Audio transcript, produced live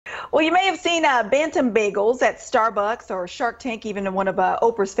Well, you may have seen Bantam Bagels at Starbucks or Shark Tank, even one of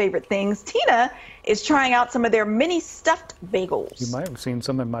Oprah's favorite things. Tina is trying out some of their mini stuffed bagels. You might have seen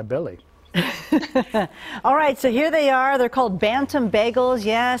some in my belly. All right, so here they are. They're called Bantam Bagels,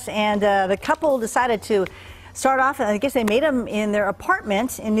 yes, and the couple decided to start off, I guess they made them in their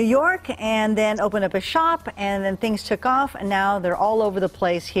apartment in New York and then opened up a shop, and then things took off, and now they're all over the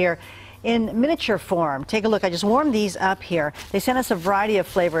place here in miniature form. Take a look. I just warmed these up here. They sent us a variety of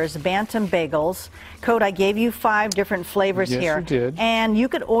flavors, Bantam Bagels. Code, I gave you 5 different flavors here. Yes, you did. And you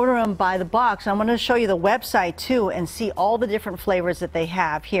could order them by the box. I'm going to show you the website, too, and see all the different flavors that they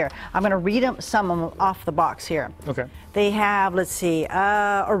have here. I'm going to read them, some of them off the box here. Okay. They have, let's see,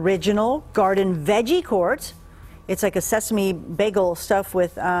 original garden veggie quartz. It's like a sesame bagel stuffed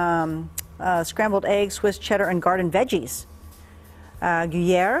with scrambled eggs, Swiss cheddar, and garden veggies.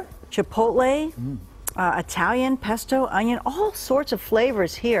 Gruyere, chipotle, Italian, pesto, onion, all sorts of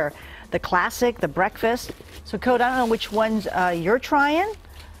flavors here. The classic, the breakfast. So, Code, I don't know which ones you're trying,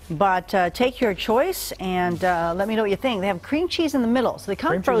 but take your choice and let me know what you think. They have cream cheese in the middle, so they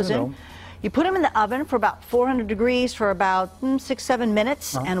come frozen. You put them in the oven for about 400 degrees for about 6-7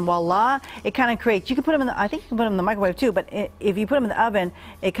 minutes, and voila, it kind of creates. You can put them in the. I think you can put them in the microwave too, but if you put them in the oven,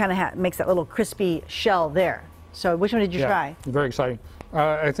 it kind of makes that little crispy shell there. So, which one did you try? Very exciting.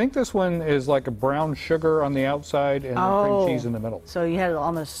 I think this one is like a brown sugar on the outside and the cream cheese in the middle. So you had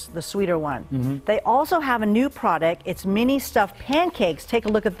almost the sweeter one. They also have a new product. It's mini stuffed pancakes. Take a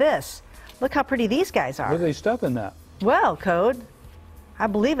look at this. Look how pretty these guys are. What do they stuff in that? Well, Code, I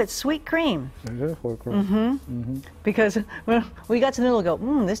believe it's sweet cream. It is sweet cream. Because when we got to the middle, go,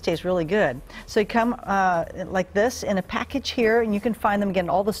 this tastes really good. So you come like this in a package here, and you can find them again in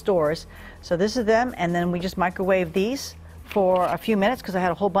all the stores. So this is them, and then we just microwave these for a few minutes because I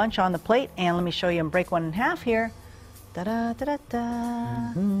had a whole bunch on the plate. And let me show you and break one in half here.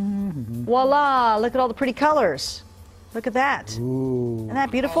 Da-da-da-da-da. Voila! Look at all the pretty colors. Look at that. Ooh. Isn't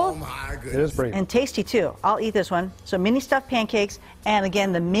that beautiful? Oh my goodness. It is pretty. And tasty too. I'll eat this one. So mini stuffed pancakes, and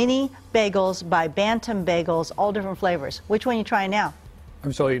again the mini bagels by Bantam Bagels, all different flavors. Which one are you trying now?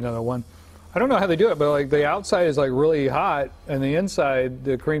 I'm still eating another one. I don't know how they do it, but like the outside is like really hot, and the inside,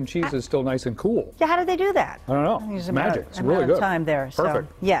 the cream cheese is still nice and cool. Yeah, how did they do that? I don't know. It's magic. It's really good. Time there. Perfect.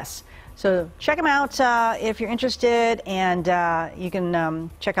 So, yes. So check them out if you're interested, and you can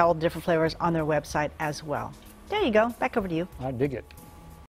check out all the different flavors on their website as well. There you go. Back over to you. I dig it.